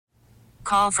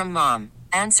call from mom.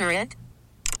 Answer it.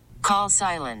 Call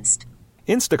silenced.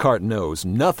 Instacart knows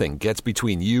nothing gets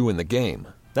between you and the game.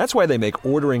 That's why they make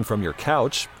ordering from your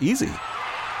couch easy.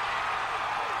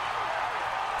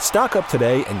 Stock up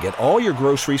today and get all your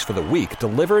groceries for the week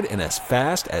delivered in as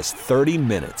fast as 30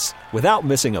 minutes without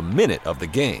missing a minute of the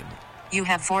game. You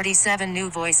have 47 new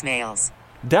voicemails.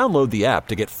 Download the app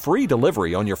to get free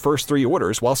delivery on your first 3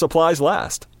 orders while supplies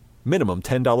last. Minimum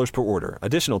 $10 per order.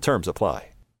 Additional terms apply.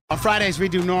 On Fridays, we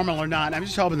do Normal or Not. I'm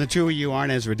just hoping the two of you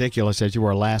aren't as ridiculous as you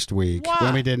were last week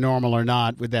when we did Normal or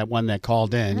Not with that one that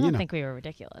called in. I don't think we were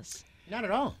ridiculous. Not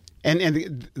at all.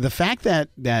 And the fact that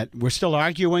we're still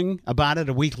arguing about it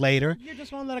a week later. You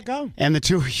just won't let it go. And the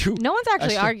two of you. No one's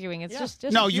actually arguing. It's just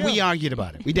No, you. we argued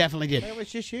about it. We definitely did. It was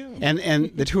just you.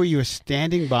 And the two of you are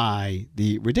standing by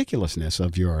the ridiculousness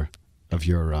of your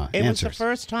answers. It was the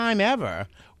first time ever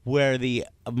where the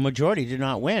majority did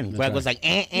not win. Greg was like,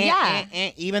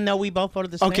 even though we both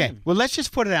voted the same. Okay, well, let's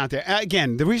just put it out there.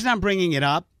 Again, the reason I'm bringing it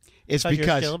up is because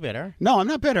you're still bitter. No, I'm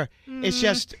not bitter. It's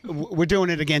just we're doing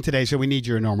it again today, so we need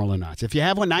your Normal or Not. If you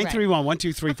have one,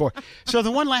 931-1234. So the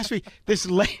one last week,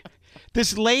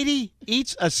 this lady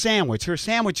eats a sandwich. Her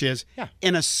sandwich is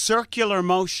in a circular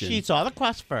motion. She eats all the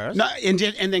crust first. No, and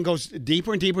then goes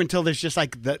deeper and deeper until there's just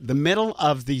like the middle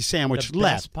of the sandwich the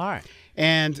left. best part.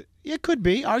 And it could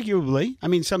be, arguably. I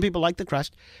mean, some people like the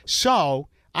crust. So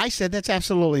I said that's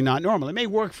absolutely not normal. It may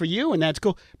work for you, and that's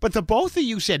cool. But the both of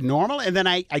you said normal, and then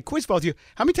I quizzed both of you.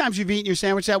 How many times have you eaten your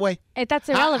sandwich that way? That's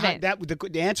irrelevant.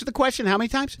 To answer the question, how many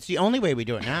times? It's the only way we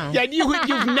do it now. Yeah,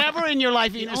 you've never in your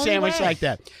life eaten a sandwich like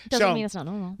that. Doesn't mean it's not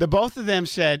normal. The both of them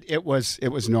said it was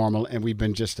normal, and we've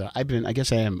been just. I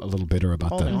guess I am a little bitter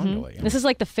about that. Mm-hmm. This is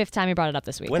like the 5th time you brought it up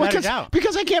this week. Without a doubt.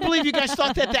 Because I can't believe you guys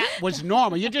thought that was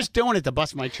normal. You're just doing it to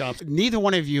bust my chops. Neither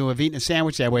one of you have eaten a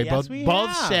sandwich that way. Yes,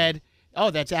 both said, "Oh,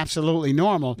 that's absolutely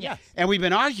normal." Yes. And we've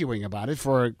been arguing about it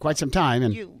for quite some time.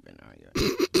 And You've been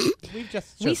arguing.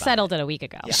 We settled it a week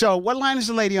ago. Yeah. So what line is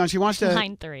the lady on? She wants to...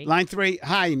 Line 3. Line 3.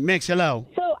 Hi, Mix. Hello.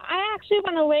 So I actually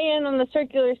want to weigh in on the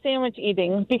circular sandwich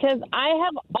eating because I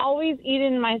have always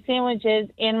eaten my sandwiches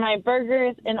and my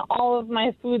burgers and all of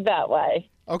my food that way.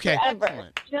 Okay. Forever.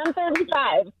 I'm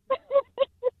 35.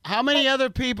 How many other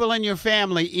people in your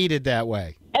family eat it that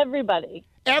way? Everybody.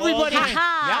 Everybody?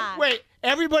 Ha-ha. Wait,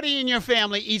 everybody in your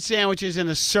family eats sandwiches in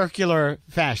a circular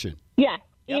fashion? Yes.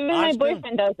 Even my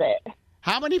boyfriend does it.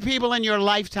 How many people in your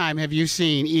lifetime have you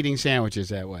seen eating sandwiches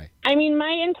that way? I mean, my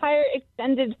entire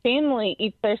extended family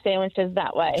eats their sandwiches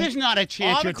that way. There's not a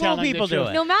chance All you're the cool telling people the truth.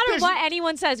 do it. No matter what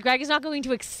anyone says, Greg is not going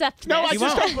to accept No, this. I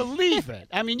just don't believe it.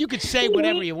 I mean, you could say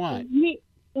whatever you want.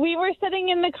 We were sitting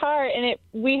in the car, and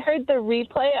we heard the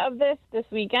replay of this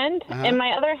weekend, and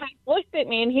my other half looked at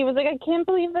me, and he was like, I can't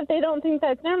believe that they don't think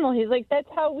that's normal. He's like, that's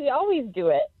how we always do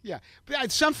it. Yeah.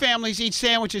 But some families eat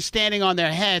sandwiches standing on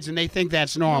their heads, and they think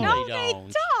that's normal. No, they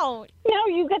don't. No,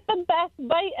 you get the best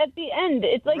bite at the end.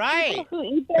 It's like people who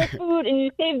eat their food, and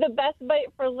you save the best bite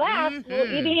for last. Well,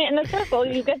 eating it in a circle,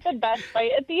 you get the best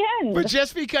bite at the end. But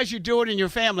just because you do it in your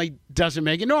family doesn't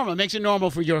make it normal. It makes it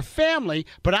normal for your family.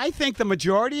 But I think the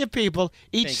majority of people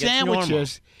eat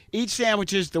sandwiches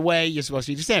the way you're supposed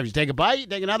to eat a sandwich. You take a bite,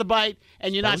 take another bite,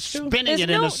 and you're not spinning it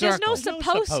in a circle. There's no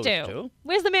supposed to.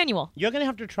 Where's the manual? You're going to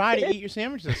have to try to eat your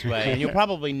sandwich this way, and you'll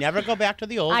probably never go back to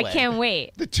the old way. I can't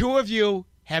wait. The two of you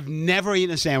have never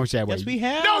eaten a sandwich that way. Yes, we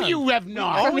have. No, you have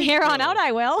not. From here on out,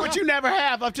 I will. But you never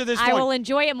have up to this point. I will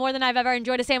enjoy it more than I've ever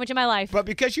enjoyed a sandwich in my life. But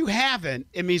because you haven't,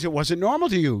 it means it wasn't normal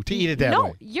to you to eat it that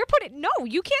way. No,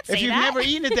 you can't say that. If you've never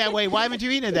eaten it that way, why haven't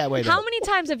you eaten it that way? How many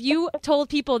times have you told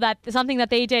people that something that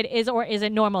they did is or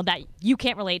isn't normal that you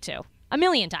can't relate to? A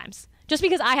million times. Just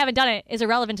because I haven't done it is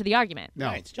irrelevant to the argument.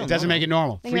 No, it doesn't make it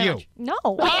normal for you. No.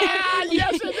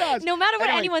 Yes, it does. No matter what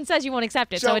anyone says, you won't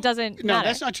accept it, so it doesn't No, matter.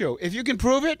 that's not true. If you can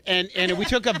prove it, and if we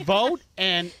took a vote,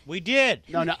 and we did.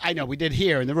 No, I know we did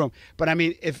here in the room. But I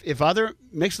mean, if other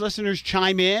mixed listeners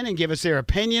chime in and give us their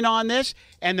opinion on this,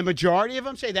 and the majority of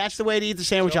them say that's the way to eat the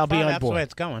sandwich, I'll be on board. That's the way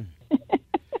it's going.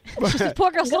 This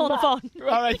poor girl's still on the phone.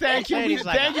 All right, thank you.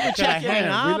 Thank you for checking in. We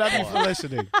love you for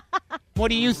listening. What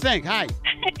do you think? Hi.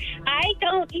 I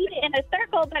don't eat it in a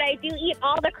circle, but I do eat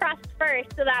all the crust first,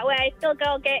 so that way I still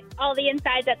go get all the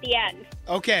insides at the end.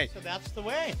 Okay. So that's the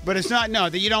way. But it's not. No,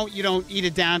 you don't eat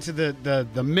it down to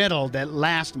the middle, that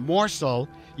last morsel.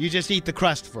 You just eat the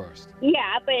crust first.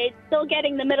 Yeah, but it's still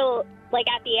getting the middle, like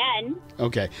at the end.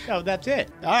 Okay. No, that's it.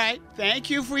 All right. Thank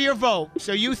you for your vote.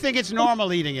 So you think it's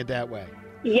normal eating it that way?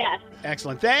 Yes.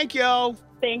 Excellent. Thank you.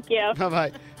 Thank you.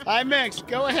 Bye-bye. Hi, Mix.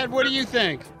 Go ahead. What do you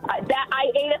think? That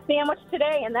I ate a sandwich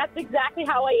today, and that's exactly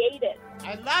how I ate it.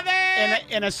 I love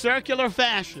it. In a circular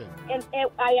fashion. And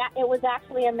it was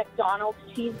actually a McDonald's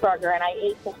cheeseburger, and I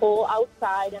ate the whole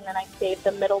outside, and then I saved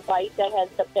the middle bite that has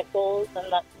the pickles and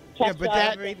the ketchup. Yeah, but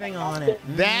everything on it.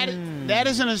 That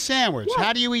isn't a sandwich. Yeah.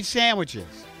 How do you eat sandwiches?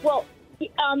 Well,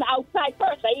 outside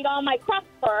first. I eat all my crust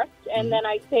first, and then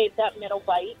I saved that middle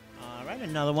bite. All right,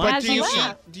 another one. But As do you you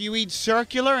laugh. eat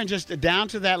circular and just down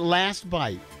to that last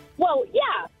bite? Well,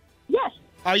 yeah. Yes.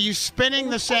 Are you spinning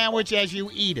the sandwich as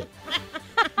you eat it?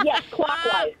 Yes,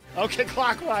 clockwise. Okay,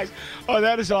 clockwise. Oh,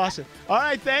 that is awesome. All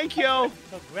right, thank you. So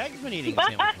Gregg's been eating a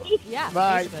sandwich. Yeah.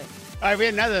 Bye. basically. All right, we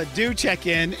had another dude check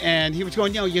in, and he was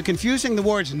going, you're confusing the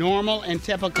words normal and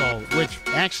typical, which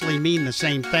actually mean the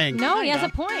same thing. No, he has a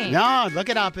point. No, look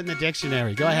it up in the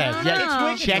dictionary. Go ahead. No.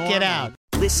 Yeah, It's check it normal. out.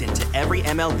 Listen to every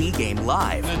MLB game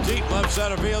live. In the deep left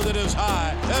center field, it is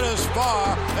high, it is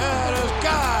far, it is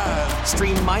gone.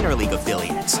 Stream minor league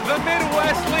affiliates. The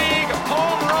Midwest League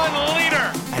home run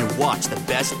leader. And watch the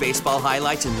best baseball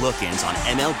highlights and look-ins on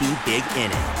MLB Big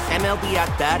Inning. MLB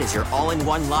At Bat is your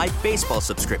all-in-one live baseball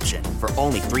subscription for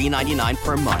only $3.99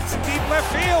 per month. Deep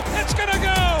left field, it's gonna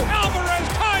go. Alvarez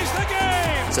ties the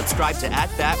game. Subscribe to At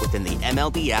Bat within the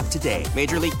MLB app today.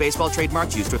 Major League Baseball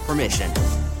trademarks used with permission.